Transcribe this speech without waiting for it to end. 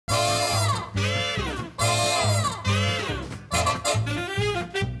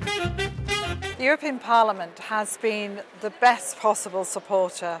The European Parliament has been the best possible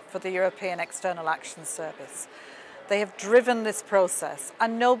supporter for the European External Action Service. They have driven this process,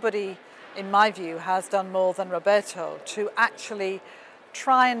 and nobody, in my view, has done more than Roberto to actually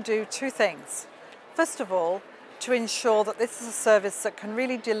try and do two things. First of all, to ensure that this is a service that can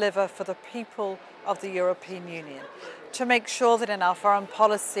really deliver for the people of the European Union, to make sure that in our foreign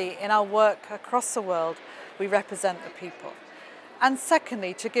policy, in our work across the world, we represent the people. And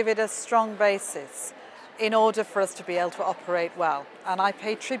secondly, to give it a strong basis in order for us to be able to operate well. And I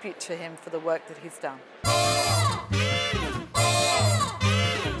pay tribute to him for the work that he's done.